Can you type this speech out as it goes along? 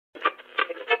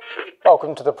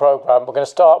Welcome to the programme. We're going to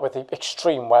start with the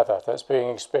extreme weather that's being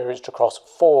experienced across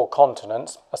 4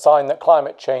 continents, a sign that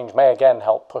climate change may again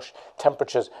help push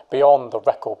temperatures beyond the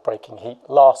record-breaking heat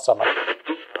last summer.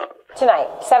 Tonight,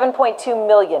 7.2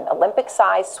 million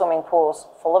Olympic-sized swimming pools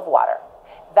full of water.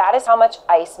 That is how much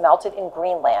ice melted in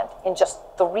Greenland in just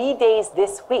 3 days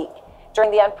this week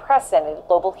during the unprecedented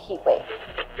global heat wave.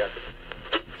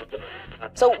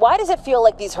 So why does it feel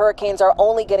like these hurricanes are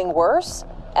only getting worse?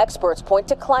 Experts point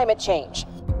to climate change.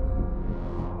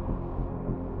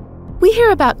 We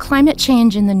hear about climate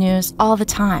change in the news all the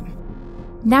time.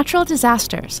 Natural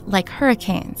disasters like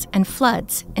hurricanes and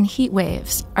floods and heat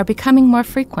waves are becoming more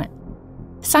frequent.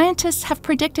 Scientists have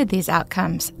predicted these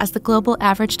outcomes as the global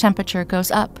average temperature goes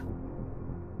up.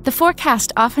 The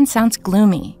forecast often sounds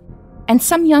gloomy, and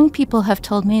some young people have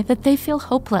told me that they feel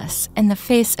hopeless in the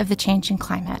face of the changing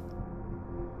climate.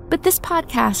 But this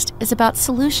podcast is about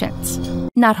solutions,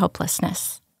 not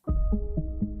hopelessness.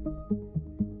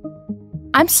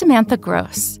 I'm Samantha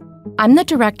Gross. I'm the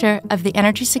director of the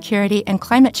Energy Security and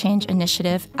Climate Change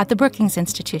Initiative at the Brookings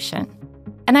Institution,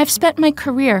 and I've spent my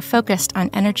career focused on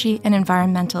energy and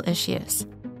environmental issues.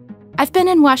 I've been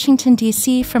in Washington,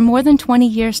 D.C. for more than 20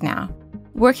 years now,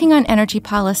 working on energy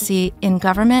policy in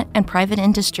government and private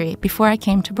industry before I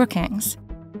came to Brookings.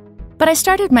 But I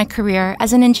started my career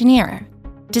as an engineer,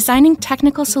 designing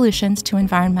technical solutions to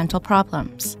environmental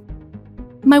problems.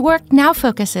 My work now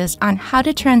focuses on how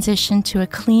to transition to a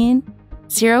clean,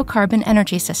 zero-carbon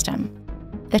energy system,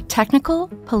 the technical,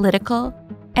 political,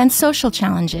 and social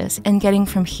challenges in getting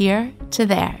from here to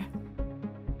there.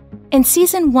 In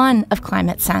Season 1 of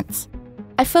Climate Sense,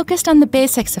 I focused on the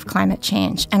basics of climate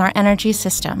change and our energy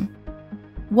system,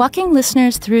 walking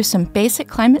listeners through some basic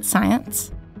climate science,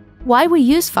 why we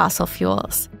use fossil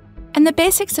fuels, and the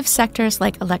basics of sectors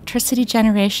like electricity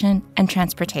generation and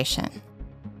transportation.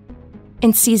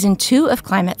 In Season 2 of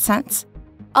Climate Sense,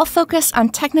 I'll focus on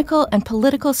technical and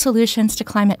political solutions to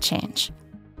climate change.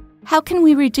 How can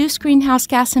we reduce greenhouse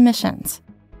gas emissions,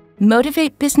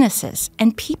 motivate businesses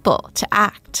and people to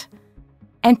act,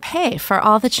 and pay for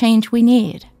all the change we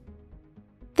need?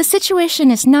 The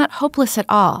situation is not hopeless at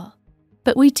all,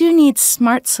 but we do need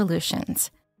smart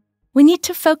solutions. We need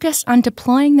to focus on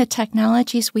deploying the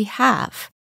technologies we have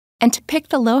and to pick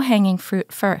the low-hanging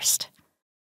fruit first.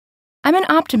 I'm an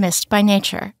optimist by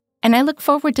nature, and I look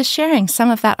forward to sharing some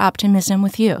of that optimism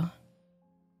with you.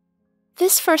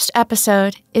 This first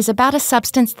episode is about a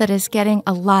substance that is getting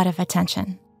a lot of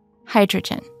attention: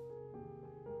 hydrogen.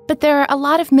 But there are a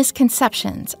lot of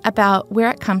misconceptions about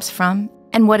where it comes from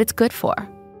and what it's good for.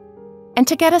 And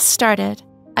to get us started,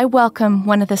 I welcome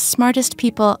one of the smartest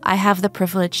people I have the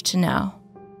privilege to know.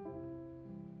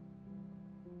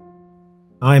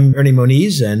 I'm Ernie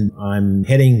Moniz, and I'm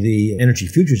heading the Energy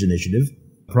Futures Initiative.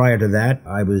 Prior to that,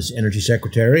 I was Energy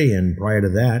Secretary, and prior to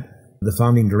that, the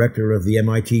founding director of the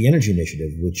MIT Energy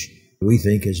Initiative, which we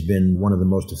think has been one of the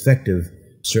most effective,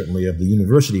 certainly of the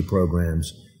university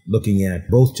programs, looking at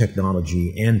both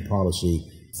technology and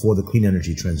policy for the clean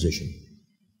energy transition.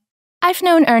 I've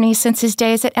known Ernie since his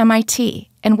days at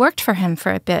MIT and worked for him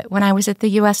for a bit when I was at the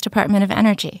U.S. Department of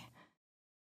Energy.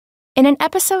 In an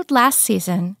episode last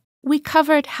season, we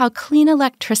covered how clean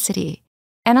electricity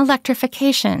and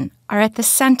electrification are at the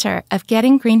center of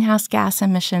getting greenhouse gas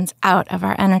emissions out of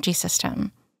our energy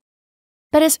system.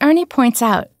 But as Ernie points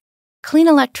out, clean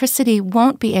electricity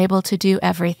won't be able to do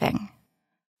everything.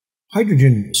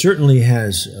 Hydrogen certainly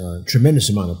has a tremendous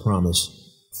amount of promise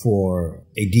for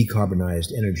a decarbonized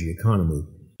energy economy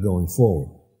going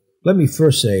forward. Let me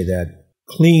first say that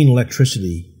clean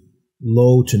electricity,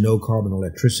 low to no carbon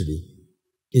electricity,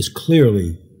 is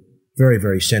clearly very,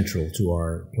 very central to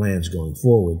our plans going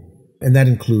forward, and that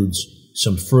includes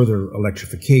some further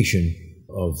electrification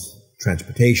of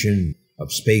transportation,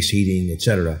 of space heating,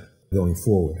 etc., going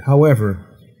forward. However,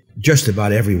 just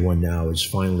about everyone now has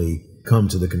finally come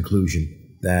to the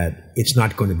conclusion that it's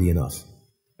not going to be enough.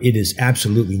 It is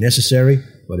absolutely necessary,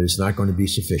 but it's not going to be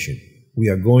sufficient. We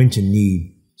are going to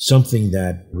need something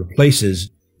that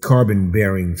replaces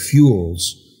carbon-bearing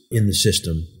fuels in the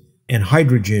system, and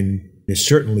hydrogen is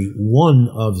certainly one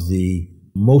of the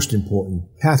most important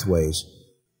pathways.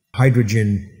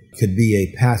 Hydrogen could be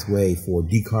a pathway for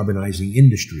decarbonizing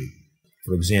industry,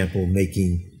 for example,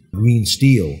 making green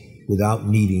steel without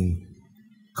needing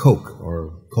coke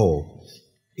or coal.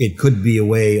 It could be a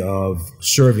way of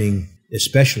serving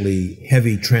especially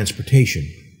heavy transportation,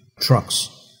 trucks.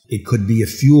 It could be a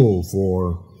fuel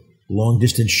for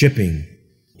long-distance shipping.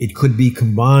 It could be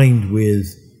combined with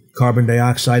carbon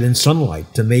dioxide and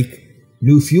sunlight to make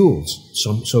new fuels,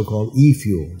 some so-called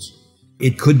e-fuels.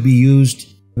 It could be used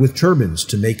with turbines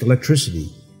to make electricity.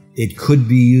 It could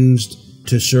be used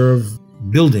to serve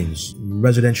buildings,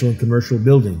 residential and commercial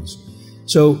buildings.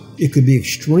 So it could be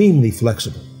extremely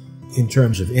flexible in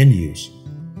terms of end use.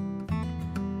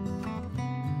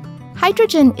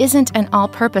 Hydrogen isn't an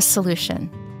all-purpose solution,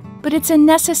 but it's a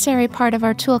necessary part of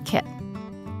our toolkit.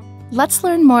 Let's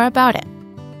learn more about it.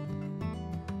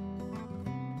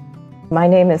 My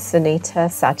name is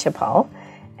Sunita Satyapal,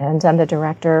 and I'm the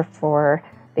director for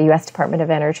the U.S. Department of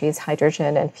Energy's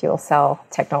Hydrogen and Fuel Cell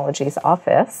Technologies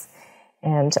Office,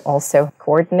 and also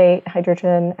coordinate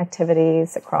hydrogen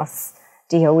activities across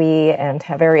DOE and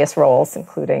have various roles,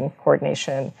 including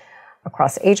coordination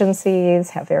across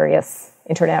agencies, have various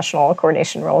international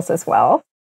coordination roles as well.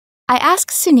 I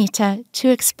asked Sunita to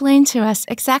explain to us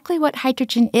exactly what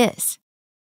hydrogen is.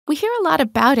 We hear a lot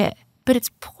about it, but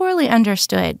it's poorly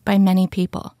understood by many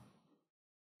people.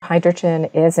 Hydrogen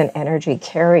is an energy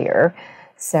carrier,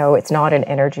 so it's not an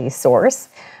energy source.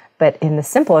 But in the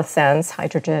simplest sense,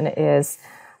 hydrogen is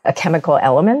a chemical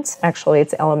element. Actually,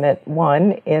 it's element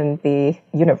 1 in the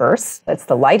universe. It's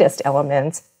the lightest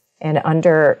element. And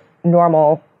under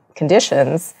normal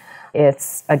conditions,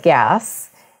 it's a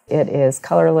gas. It is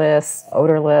colorless,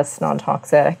 odorless,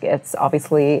 non-toxic. It's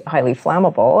obviously highly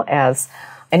flammable, as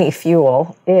any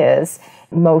fuel is.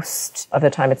 Most of the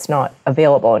time, it's not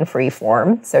available in free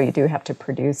form, so you do have to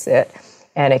produce it.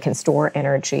 And it can store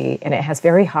energy, and it has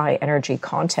very high energy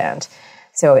content.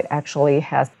 So it actually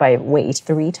has, by weight,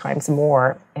 3 times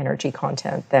more energy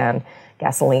content than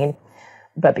gasoline.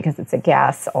 But because it's a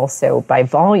gas, also by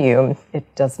volume, it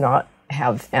does not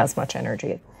have as much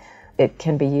energy. It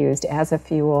can be used as a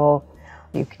fuel.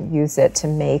 You can use it to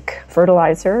make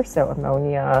fertilizer, so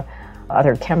ammonia,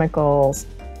 other chemicals.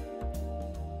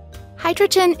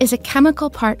 Hydrogen is a chemical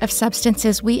part of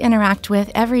substances we interact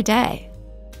with every day.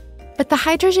 But the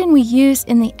hydrogen we use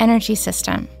in the energy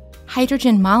system,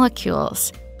 hydrogen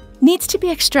molecules, needs to be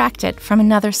extracted from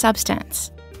another substance.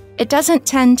 It doesn't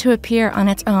tend to appear on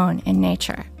its own in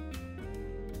nature.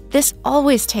 This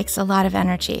always takes a lot of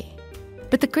energy,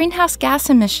 but the greenhouse gas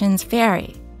emissions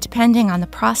vary depending on the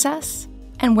process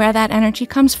and where that energy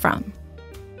comes from.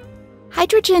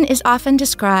 Hydrogen is often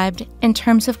described in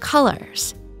terms of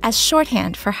colors as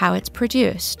shorthand for how it's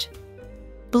produced: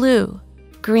 blue,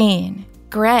 green,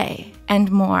 gray, and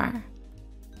more.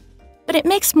 But it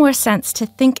makes more sense to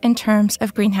think in terms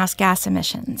of greenhouse gas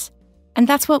emissions, and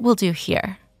that's what we'll do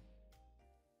here.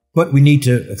 But we need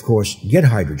to, of course, get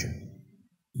hydrogen.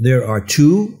 There are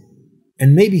 2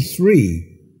 and maybe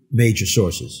 3 major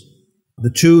sources. The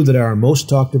 2 that are most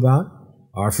talked about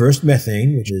are first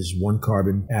methane, which is 1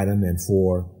 carbon atom and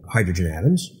 4 hydrogen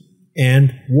atoms,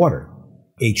 and water,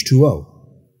 H2O,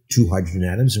 2 hydrogen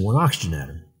atoms and 1 oxygen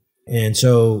atom. And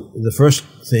so the first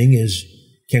thing is,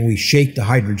 can we shake the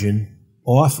hydrogen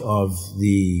off of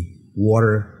the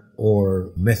water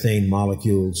or methane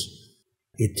molecules?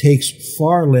 It takes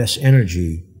far less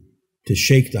energy to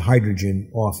shake the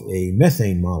hydrogen off a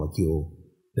methane molecule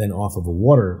than off of a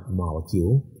water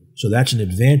molecule. So that's an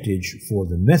advantage for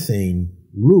the methane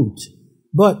route.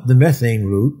 But the methane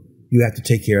route, you have to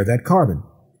take care of that carbon.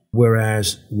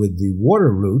 Whereas with the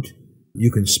water route,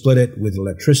 you can split it with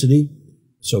electricity,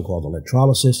 so-called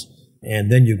electrolysis,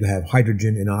 and then you have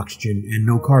hydrogen and oxygen and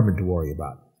no carbon to worry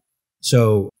about.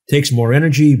 So it takes more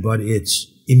energy, but it's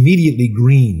immediately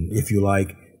green, if you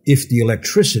like, if the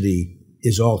electricity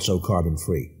is also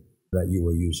carbon-free that you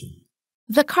were using.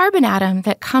 The carbon atom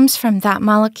that comes from that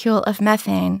molecule of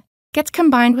methane gets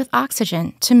combined with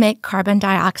oxygen to make carbon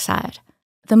dioxide,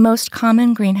 the most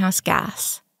common greenhouse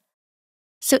gas.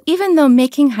 So even though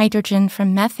making hydrogen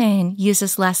from methane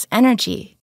uses less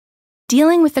energy,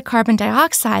 dealing with the carbon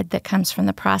dioxide that comes from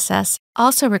the process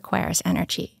also requires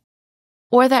energy,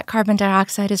 or that carbon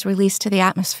dioxide is released to the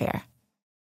atmosphere.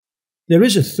 There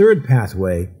is a third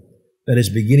pathway that is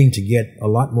beginning to get a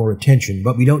lot more attention,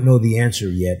 but we don't know the answer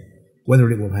yet,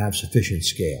 whether it will have sufficient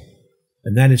scale.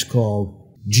 And that is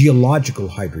called geological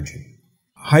hydrogen.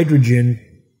 Hydrogen,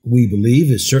 we believe,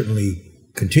 is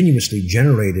certainly continuously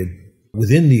generated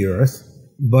within the Earth,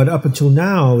 but up until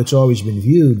now, it's always been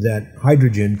viewed that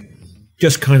hydrogen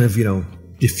just kind of,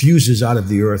 diffuses out of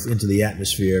the Earth into the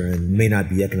atmosphere and may not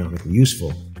be economically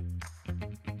useful.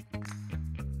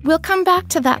 We'll come back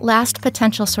to that last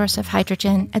potential source of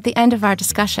hydrogen at the end of our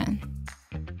discussion.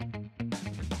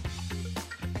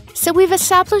 So we've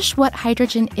established what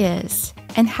hydrogen is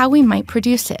and how we might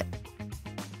produce it.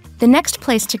 The next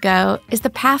place to go is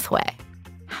the pathway.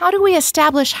 How do we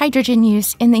establish hydrogen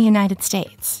use in the United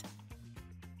States?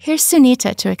 Here's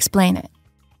Sunita to explain it.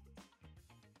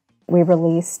 We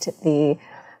released the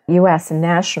U.S.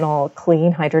 National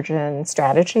Clean Hydrogen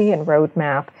Strategy and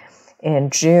Roadmap in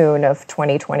June of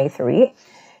 2023.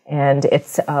 And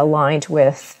it's aligned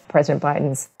with President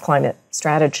Biden's climate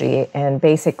strategy and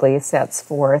basically sets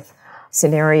forth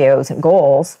scenarios and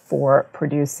goals for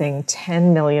producing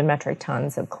 10 million metric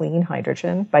tons of clean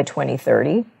hydrogen by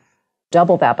 2030,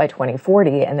 double that by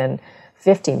 2040, and then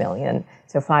 50 million,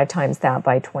 so 5 times that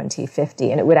by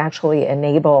 2050. And it would actually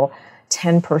enable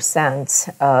 10%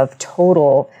 of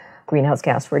total greenhouse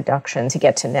gas reduction to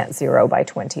get to net zero by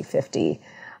 2050,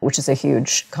 which is a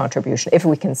huge contribution if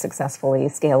we can successfully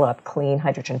scale up clean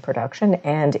hydrogen production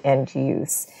and end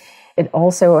use. It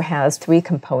also has 3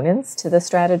 components to the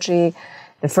strategy.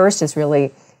 The first is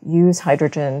really use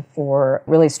hydrogen for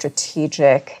really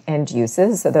strategic end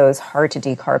uses, so those hard to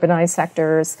decarbonize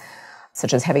sectors,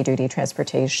 such as heavy-duty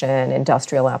transportation,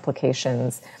 industrial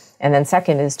applications. And then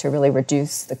second is to really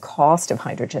reduce the cost of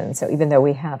hydrogen. So even though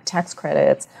we have tax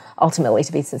credits, ultimately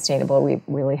to be sustainable, we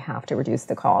really have to reduce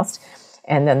the cost.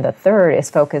 And then the third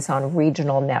is focus on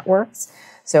regional networks.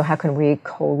 So how can we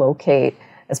co-locate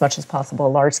as much as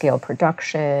possible large-scale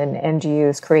production, end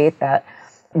use, create that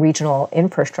regional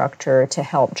infrastructure to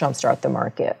help jumpstart the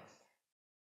market?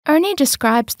 Ernie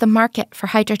describes the market for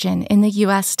hydrogen in the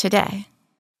U.S. today.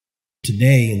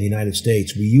 Today in the United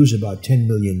States, we use about 10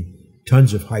 million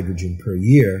tons of hydrogen per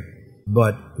year,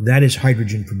 but that is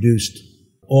hydrogen produced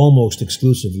almost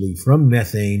exclusively from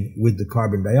methane with the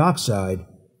carbon dioxide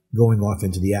going off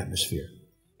into the atmosphere.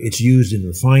 It's used in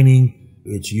refining,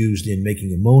 it's used in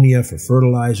making ammonia for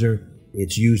fertilizer,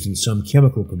 it's used in some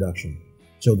chemical production.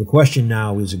 So the question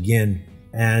now is, again,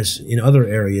 as in other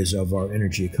areas of our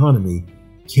energy economy,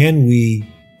 can we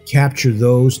capture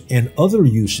those and other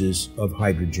uses of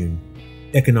hydrogen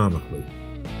economically?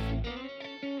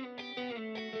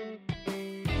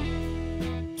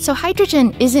 So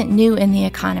hydrogen isn't new in the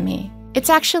economy.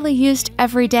 It's actually used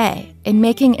every day in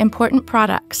making important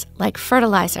products like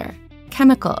fertilizer,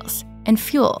 chemicals, and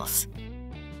fuels.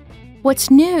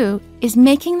 What's new is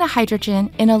making the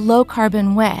hydrogen in a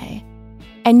low-carbon way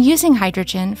and using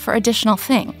hydrogen for additional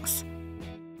things.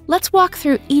 Let's walk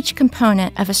through each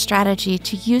component of a strategy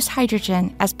to use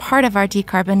hydrogen as part of our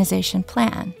decarbonization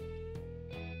plan.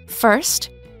 First,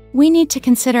 we need to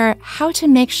consider how to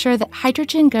make sure that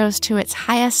hydrogen goes to its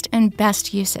highest and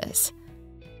best uses.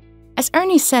 As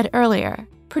Ernie said earlier,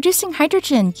 producing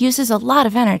hydrogen uses a lot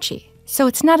of energy, so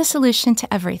it's not a solution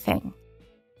to everything.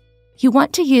 You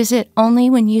want to use it only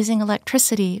when using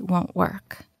electricity won't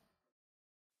work.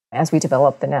 As we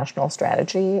develop the national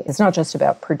strategy, it's not just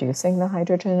about producing the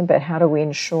hydrogen, but how do we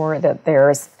ensure that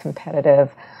there's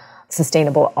competitive,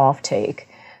 sustainable offtake?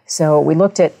 So we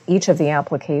looked at each of the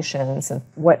applications and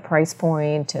what price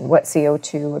point and what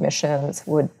CO2 emissions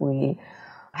would we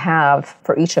have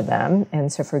for each of them.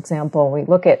 And so, for example, we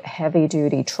look at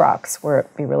heavy-duty trucks where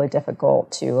it'd be really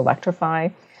difficult to electrify.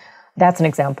 That's an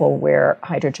example where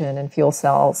hydrogen and fuel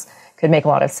cells could make a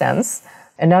lot of sense.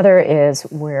 Another is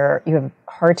where you have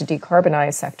hard to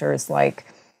decarbonize sectors like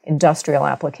industrial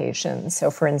applications. So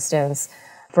for instance,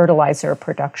 fertilizer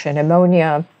production,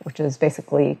 ammonia, which is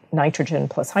basically nitrogen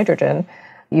plus hydrogen,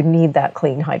 you need that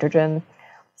clean hydrogen.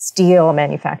 Steel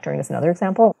manufacturing is another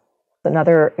example.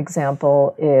 Another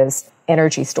example is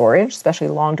energy storage, especially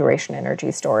long duration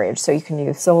energy storage. So you can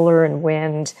use solar and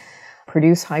wind,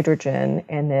 produce hydrogen,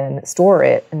 and then store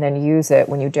it, and then use it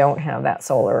when you don't have that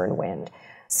solar and wind.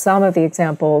 Some of the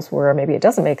examples where maybe it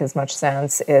doesn't make as much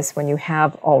sense is when you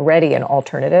have already an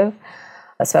alternative,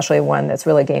 especially one that's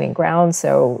really gaining ground.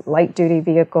 So light-duty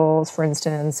vehicles, for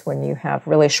instance, when you have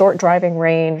really short driving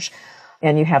range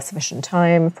and you have sufficient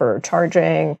time for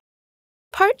charging.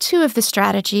 Part 2 of the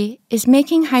strategy is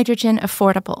making hydrogen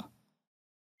affordable.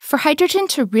 For hydrogen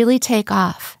to really take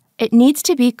off, it needs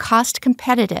to be cost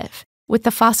competitive with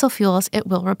the fossil fuels it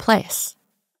will replace.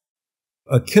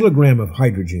 A kilogram of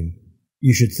hydrogen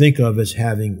you should think of as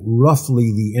having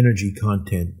roughly the energy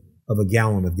content of a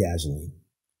gallon of gasoline.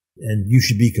 And you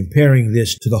should be comparing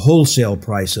this to the wholesale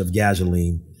price of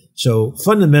gasoline. So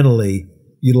fundamentally,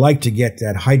 you'd like to get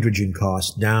that hydrogen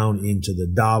cost down into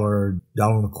the $1,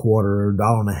 $1.25,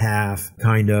 $1.50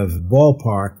 kind of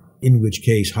ballpark, in which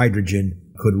case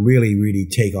hydrogen could really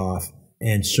take off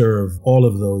and serve all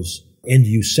of those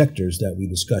end-use sectors that we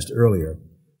discussed earlier.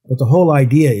 But the whole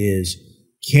idea is,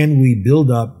 can we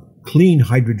build up clean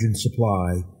hydrogen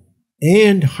supply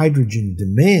and hydrogen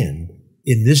demand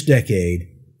in this decade,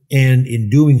 and in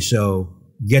doing so,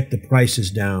 get the prices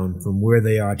down from where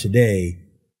they are today?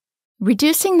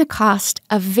 Reducing the cost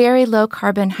of very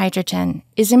low-carbon hydrogen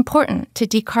is important to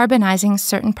decarbonizing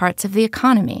certain parts of the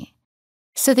economy.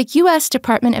 So the U.S.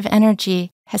 Department of Energy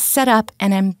has set up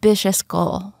an ambitious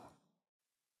goal.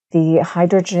 The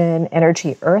Hydrogen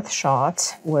Energy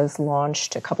Earthshot was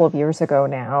launched a couple of years ago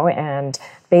now, and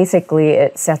basically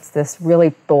it sets this really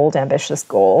bold, ambitious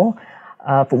goal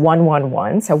of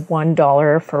 111, so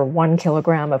 $1 for 1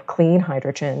 kilogram of clean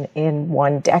hydrogen in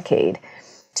 1 decade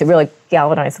to really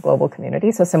galvanize the global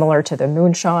community. So similar to the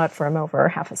moonshot from over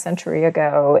half a century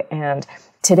ago. And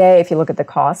today, if you look at the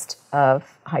cost of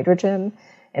hydrogen,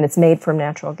 and it's made from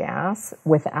natural gas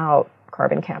without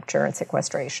carbon capture and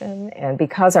sequestration. And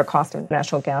because our cost of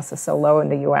natural gas is so low in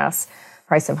the US,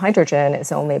 price of hydrogen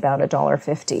is only about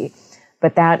 $1.50.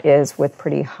 But that is with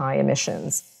pretty high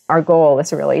emissions. Our goal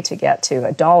is really to get to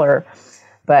 $1,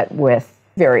 but with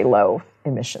very low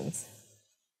emissions.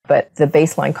 But the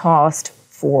baseline cost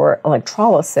for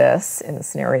electrolysis in the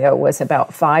scenario was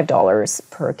about $5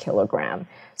 per kilogram.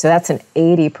 So that's an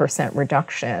 80%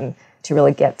 reduction to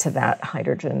really get to that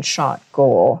hydrogen shot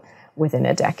goal within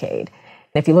a decade.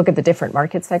 And if you look at the different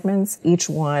market segments, each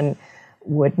one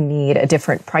would need a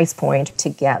different price point to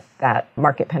get that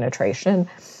market penetration.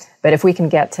 But if we can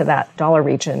get to that dollar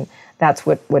region, that's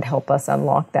what would help us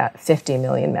unlock that 50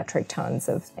 million metric tons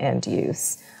of end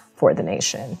use for the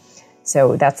nation.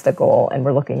 So that's the goal, and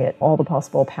we're looking at all the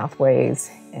possible pathways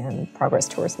and progress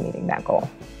towards meeting that goal.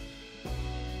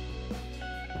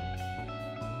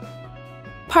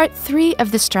 Part 3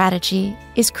 of the strategy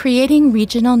is creating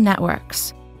regional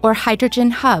networks, or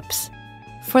hydrogen hubs,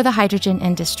 for the hydrogen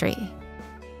industry.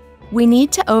 We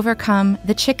need to overcome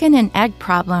the chicken and egg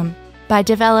problem by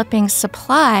developing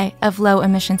supply of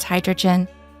low-emissions hydrogen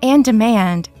and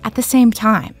demand at the same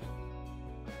time.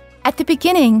 At the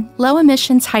beginning,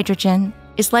 low-emissions hydrogen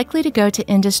is likely to go to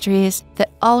industries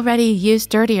that already use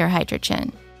dirtier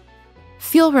hydrogen.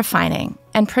 Fuel refining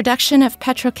and production of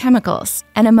petrochemicals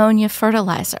and ammonia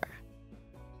fertilizer.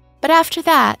 But after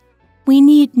that, we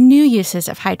need new uses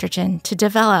of hydrogen to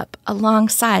develop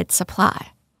alongside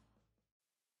supply.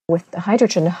 With the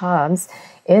hydrogen hubs,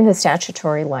 in the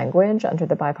statutory language under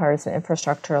the Bipartisan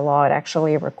Infrastructure Law, it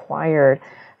actually required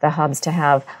the hubs to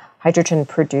have hydrogen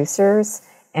producers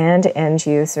and end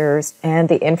users and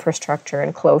the infrastructure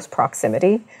in close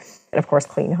proximity, and of course,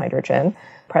 clean hydrogen.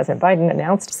 President Biden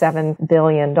announced $7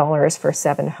 billion for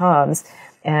 7 hubs,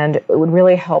 and it would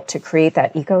really help to create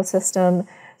that ecosystem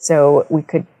so we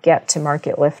could get to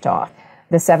market liftoff.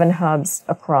 The 7 hubs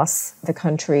across the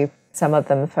country, some of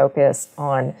them focus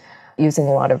on using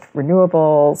a lot of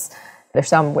renewables. There's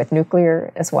some with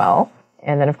nuclear as well.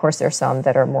 And then, of course, there's some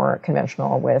that are more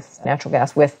conventional with natural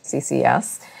gas, with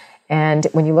CCS. And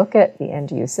when you look at the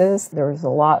end uses, there's a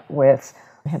lot with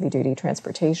heavy-duty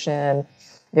transportation.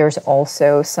 There's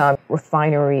also some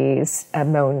refineries,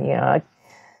 ammonia.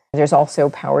 There's also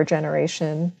power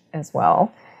generation as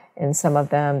well. In some of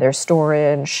them, there's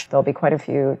storage. There'll be quite a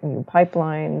few new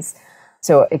pipelines.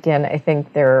 So again, I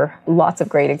think there are lots of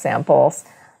great examples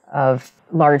of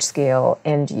large-scale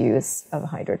end use of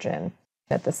hydrogen.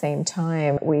 At the same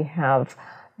time, we have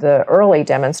the early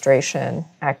demonstration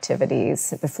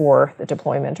activities before the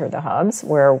deployment or the hubs,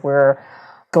 where we're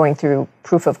going through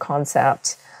proof of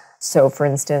concept. So for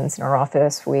instance, in our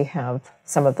office, we have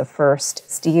some of the first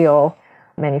steel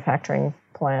manufacturing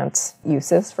plant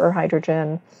uses for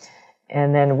hydrogen.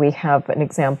 And then we have an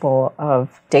example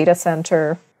of data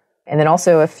center, and then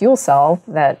also a fuel cell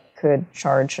that could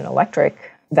charge an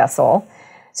electric vessel.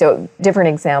 So different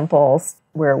examples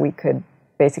where we could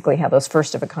basically have those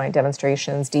first-of-a-kind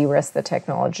demonstrations, de-risk the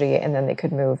technology, and then they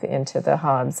could move into the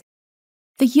hubs.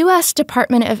 The U.S.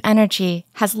 Department of Energy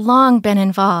has long been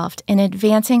involved in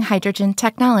advancing hydrogen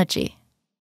technology.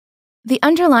 The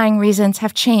underlying reasons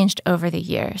have changed over the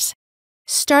years,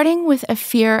 starting with a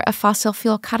fear of fossil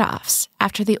fuel cutoffs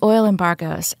after the oil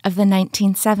embargoes of the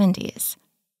 1970s.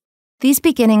 These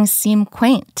beginnings seem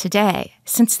quaint today,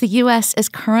 since the U.S. is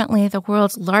currently the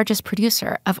world's largest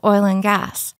producer of oil and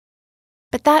gas.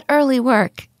 But that early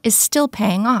work is still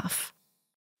paying off.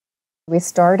 We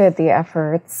started the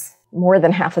efforts more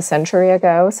than half a century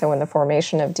ago. So in the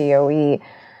formation of DOE,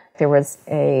 there was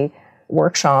a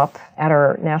workshop at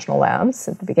our national labs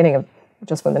at the beginning of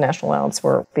just when the national labs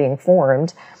were being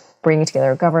formed, bringing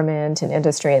together government and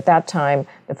industry. At that time,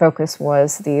 the focus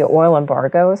was the oil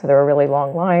embargo. So there were really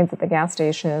long lines at the gas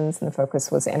stations, and the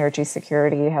focus was energy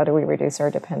security. How do we reduce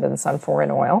our dependence on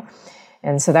foreign oil?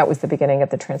 And so that was the beginning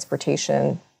of the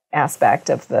transportation aspect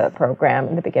of the program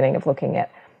and the beginning of looking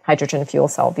at hydrogen fuel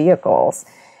cell vehicles.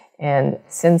 And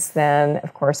since then,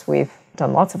 of course, we've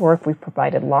done lots of work. We've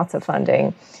provided lots of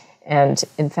funding. And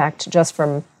in fact, just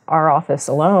from our office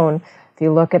alone, if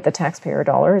you look at the taxpayer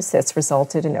dollars, it's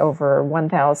resulted in over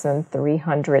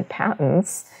 1,300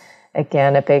 patents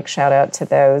Again, a big shout out to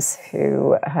those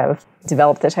who have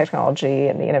developed the technology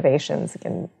and the innovations,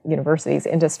 again, universities,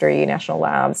 industry, national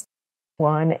labs.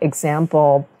 One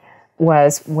example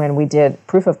was when we did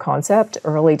proof of concept,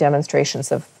 early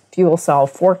demonstrations of fuel cell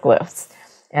forklifts.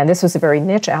 And this was a very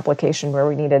niche application where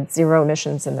we needed zero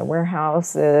emissions in the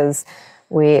warehouses.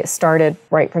 We started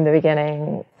right from the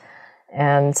beginning,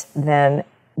 and then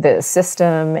the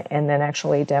system, and then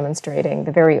actually demonstrating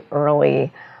the very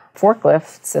early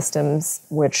forklift systems,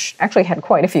 which actually had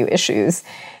quite a few issues.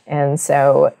 And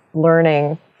so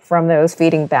learning from those,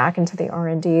 feeding back into the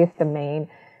R&D, the main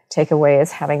takeaway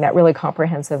is having that really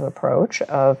comprehensive approach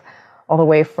of all the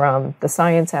way from the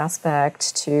science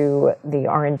aspect to the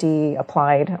R&D,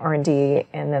 applied R&D,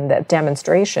 and then the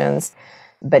demonstrations,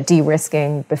 but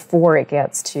de-risking before it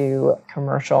gets to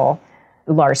commercial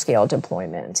large-scale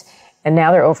deployment. And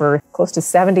now there are over close to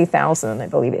 70,000, I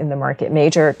believe, in the market.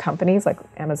 Major companies like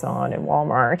Amazon and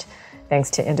Walmart,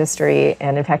 thanks to industry.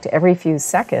 And in fact, every few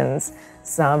seconds,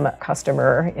 some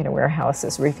customer in a warehouse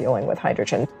is refueling with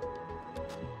hydrogen.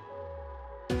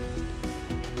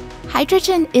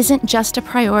 Hydrogen isn't just a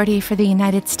priority for the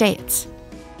United States.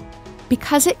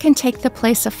 Because it can take the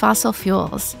place of fossil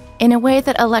fuels in a way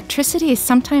that electricity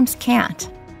sometimes can't,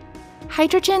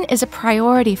 hydrogen is a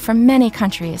priority for many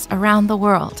countries around the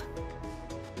world.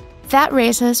 That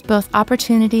raises both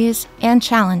opportunities and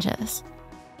challenges.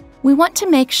 We want to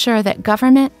make sure that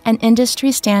government and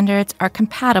industry standards are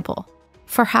compatible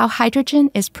for how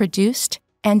hydrogen is produced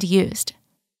and used.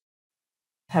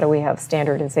 How do we have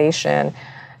standardization,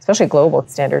 especially global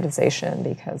standardization,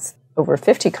 because over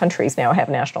 50 countries now have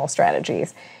national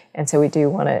strategies. And so we do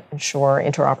want to ensure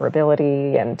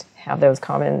interoperability and have those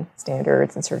common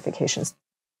standards and certifications.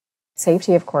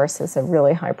 Safety, of course, is a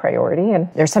really high priority, and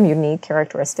there's some unique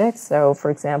characteristics. So,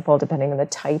 for example, depending on the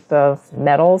type of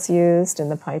metals used in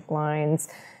the pipelines,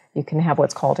 you can have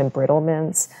what's called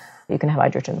embrittlements. You can have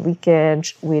hydrogen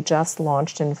leakage. We just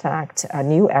launched, in fact, a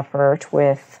new effort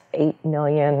with $8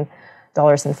 million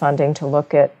in funding to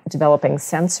look at developing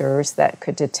sensors that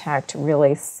could detect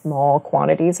really small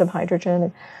quantities of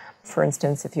hydrogen. For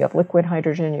instance, if you have liquid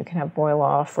hydrogen, you can have boil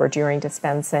off or during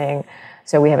dispensing.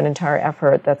 So we have an entire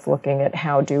effort that's looking at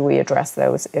how do we address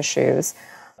those issues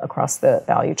across the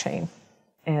value chain.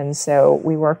 And so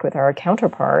we worked with our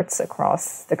counterparts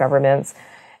across the governments.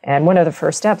 And one of the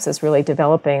first steps is really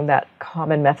developing that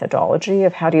common methodology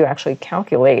of how do you actually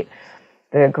calculate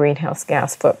the greenhouse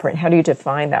gas footprint? How do you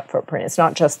define that footprint? It's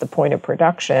not just the point of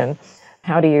production.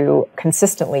 How do you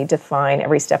consistently define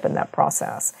every step in that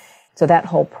process? So that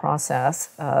whole process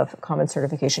of common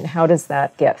certification, how does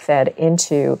that get fed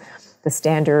into the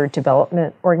standard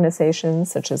development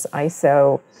organizations such as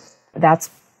ISO? That's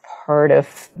part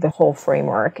of the whole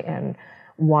framework and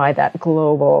why that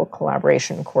global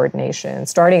collaboration coordination,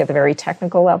 starting at the very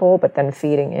technical level, but then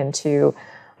feeding into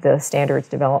the standards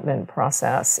development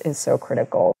process is so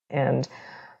critical. And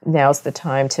now's the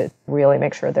time to really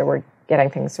make sure that we're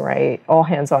getting things right. All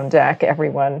hands on deck,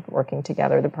 everyone working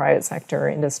together, the private sector,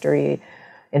 industry,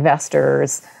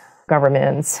 investors,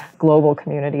 governments, global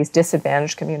communities,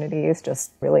 disadvantaged communities,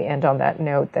 just really end on that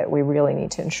note that we really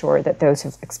need to ensure that those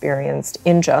who've experienced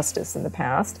injustice in the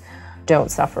past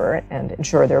don't suffer and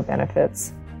ensure their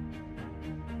benefits.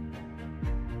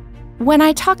 When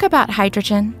I talk about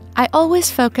hydrogen, I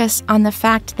always focus on the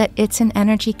fact that it's an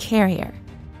energy carrier.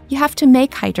 You have to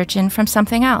make hydrogen from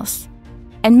something else.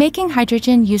 And making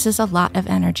hydrogen uses a lot of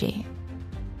energy.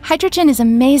 Hydrogen is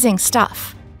amazing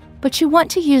stuff, but you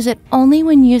want to use it only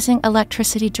when using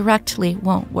electricity directly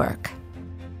won't work.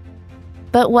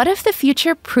 But what if the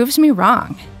future proves me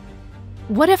wrong?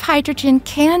 What if hydrogen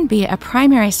can be a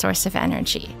primary source of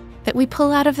energy that we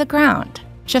pull out of the ground,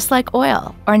 just like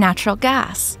oil or natural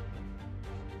gas?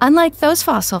 Unlike those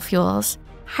fossil fuels,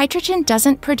 hydrogen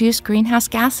doesn't produce greenhouse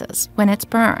gases when it's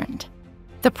burned.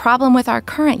 The problem with our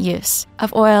current use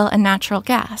of oil and natural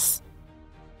gas.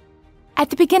 At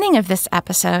the beginning of this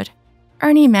episode,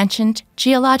 Ernie mentioned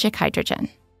geologic hydrogen.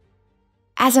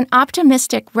 As an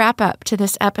optimistic wrap-up to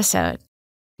this episode,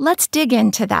 let's dig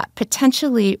into that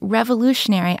potentially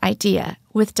revolutionary idea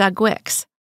with Doug Wicks.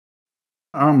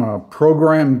 I'm a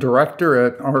program director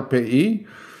at RPE,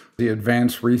 the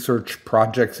Advanced Research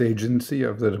Projects Agency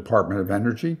of the Department of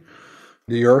Energy.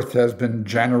 The Earth has been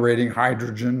generating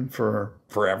hydrogen for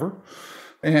forever,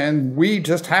 and we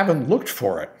just haven't looked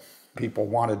for it. People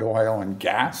wanted oil and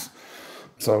gas,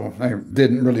 so they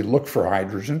didn't really look for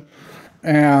hydrogen.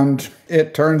 And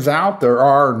it turns out there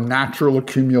are natural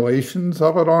accumulations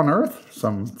of it on Earth,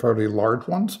 some fairly large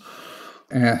ones,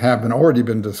 and have already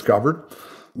been discovered.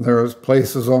 There's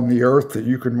places on the Earth that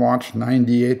you can watch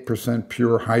 98%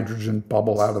 pure hydrogen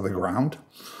bubble out of the ground.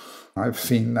 I've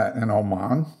seen that in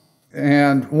Oman.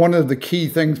 And one of the key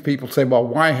things people say, well,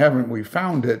 why haven't we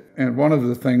found it? And one of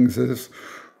the things is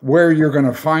where you're going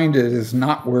to find it is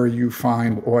not where you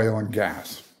find oil and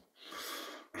gas.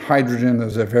 Hydrogen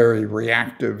is a very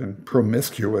reactive and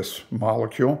promiscuous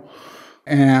molecule,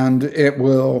 and it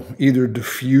will either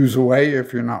diffuse away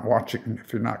if you're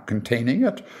not containing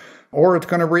it, or it's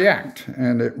going to react,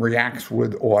 and it reacts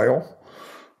with oil,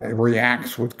 it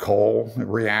reacts with coal, it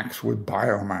reacts with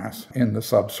biomass in the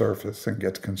subsurface and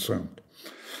gets consumed.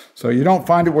 So you don't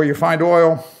find it where you find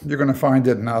oil, you're going to find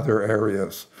it in other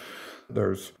areas.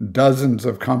 There's dozens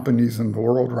of companies in the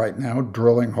world right now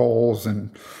drilling holes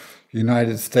in the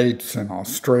United States and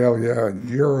Australia and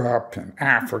Europe and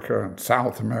Africa and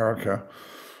South America.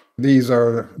 These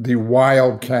are the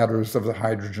wildcatters of the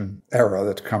hydrogen era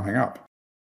that's coming up.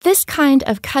 This kind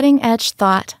of cutting-edge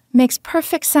thought makes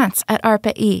perfect sense at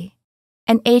ARPA-E,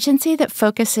 an agency that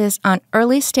focuses on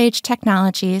early-stage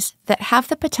technologies that have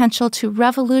the potential to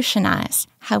revolutionize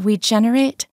how we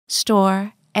generate,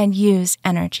 store, and use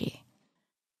energy.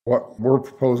 What we're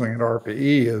proposing at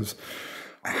ARPA-E is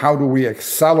how do we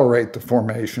accelerate the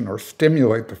formation or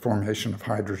stimulate the formation of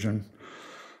hydrogen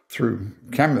through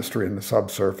chemistry in the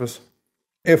subsurface.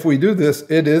 If we do this,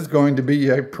 it is going to be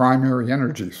a primary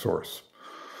energy source.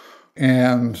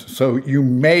 And so you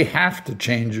may have to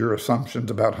change your assumptions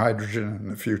about hydrogen in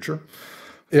the future.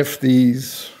 If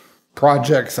these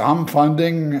projects I'm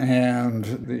funding and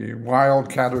the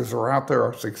wildcatters are out there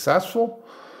are successful,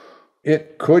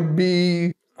 it could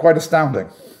be quite astounding,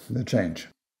 the change.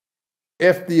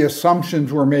 If the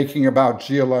assumptions we're making about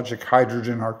geologic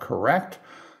hydrogen are correct,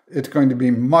 it's going to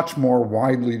be much more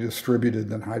widely distributed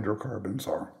than hydrocarbons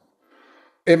are.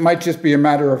 It might just be a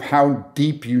matter of how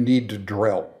deep you need to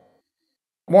drill.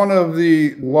 One of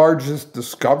the largest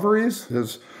discoveries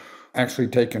has actually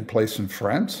taken place in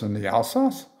France, in the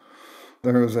Alsace.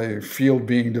 There is a field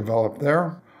being developed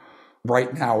there.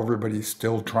 Right now, everybody's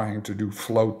still trying to do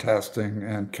flow testing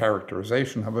and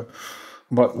characterization of it.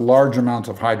 But large amounts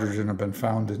of hydrogen have been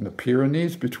found in the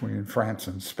Pyrenees between France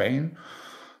and Spain.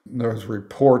 There's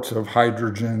reports of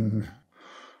hydrogen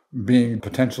being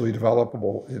potentially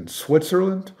developable in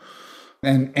Switzerland.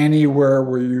 And anywhere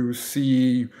where you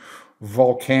see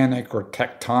volcanic or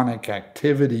tectonic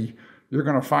activity, you're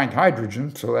going to find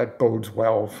hydrogen. So that bodes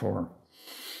well for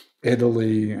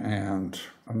Italy and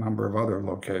a number of other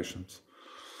locations.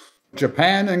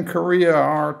 Japan and Korea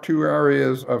are two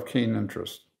areas of keen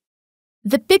interest.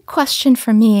 The big question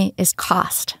for me is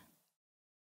cost.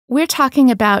 We're talking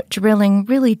about drilling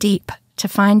really deep to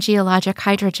find geologic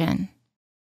hydrogen.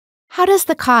 How does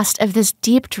the cost of this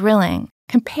deep drilling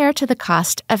compare to the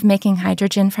cost of making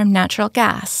hydrogen from natural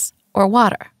gas or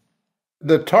water?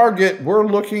 The target we're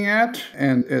looking at,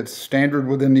 and it's standard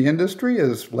within the industry,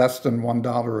 is less than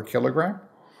 $1 a kilogram.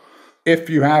 If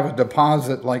you have a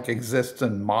deposit like exists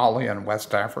in Mali and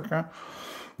West Africa,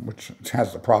 which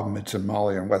has the problem it's in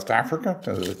Mali and West Africa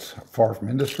because it's far from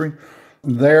industry,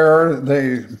 there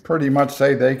they pretty much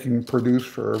say they can produce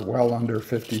for well under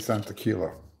 50 cents a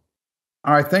kilo.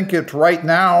 I think it's right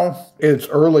now, it's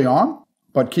early on,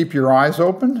 but keep your eyes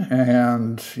open,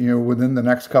 and within the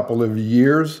next couple of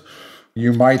years,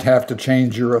 you might have to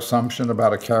change your assumption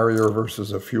about a carrier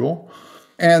versus a fuel.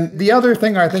 And the other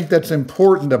thing I think that's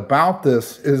important about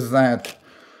this is that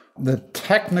the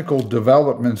technical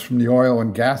developments from the oil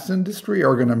and gas industry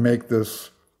are going to make this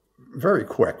very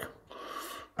quick.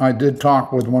 I did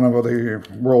talk with one of the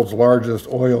world's largest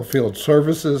oil field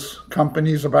services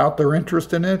companies about their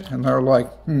interest in it, and they're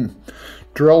like,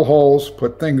 drill holes,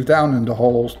 put things down into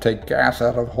holes, take gas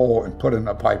out of a hole, and put in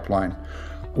a pipeline.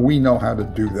 We know how to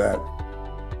do that.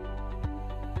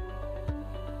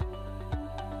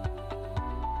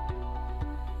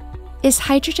 Is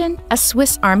hydrogen a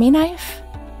Swiss Army knife,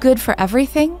 good for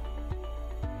everything?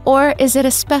 Or is it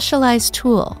a specialized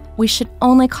tool we should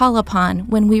only call upon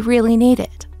when we really need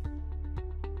it?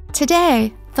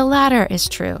 Today, the latter is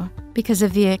true because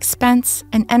of the expense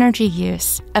and energy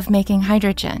use of making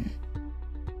hydrogen.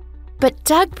 But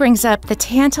Doug brings up the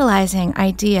tantalizing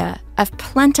idea of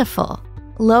plentiful,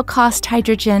 low-cost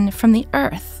hydrogen from the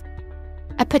Earth,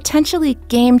 a potentially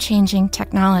game-changing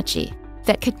technology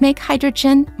that could make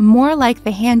hydrogen more like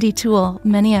the handy tool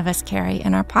many of us carry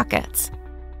in our pockets.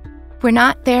 We're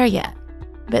not there yet,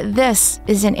 but this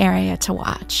is an area to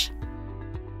watch.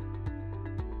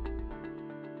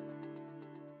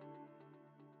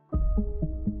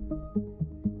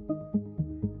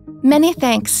 Many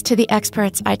thanks to the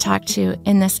experts I talked to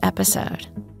in this episode.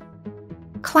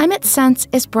 Climate Sense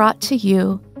is brought to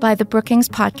you by the Brookings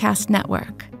Podcast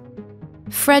Network.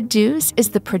 Fred Dews is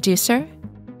the producer,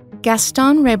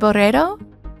 Gaston Reborero,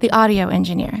 the audio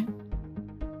engineer.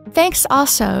 Thanks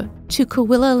also to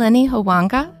Kuwilaleni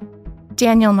Hawanga,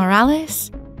 Daniel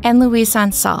Morales, and Luis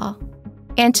Ansal,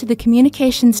 and to the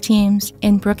communications teams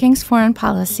in Brookings Foreign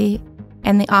Policy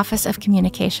and the Office of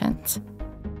Communications.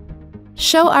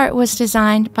 Show art was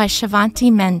designed by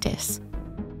Shivanti Mendes.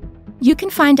 You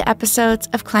can find episodes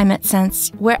of Climate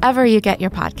Sense wherever you get your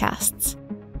podcasts,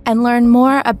 and learn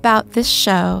more about this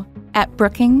show at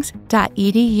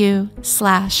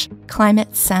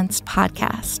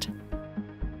brookings.edu/climatesense-podcast.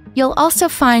 You'll also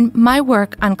find my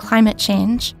work on climate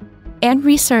change and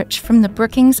research from the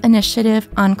Brookings Initiative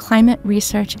on Climate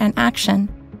Research and Action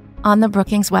on the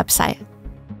Brookings website.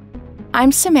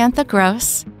 I'm Samantha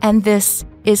Gross, and this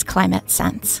is Climate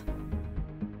Sense.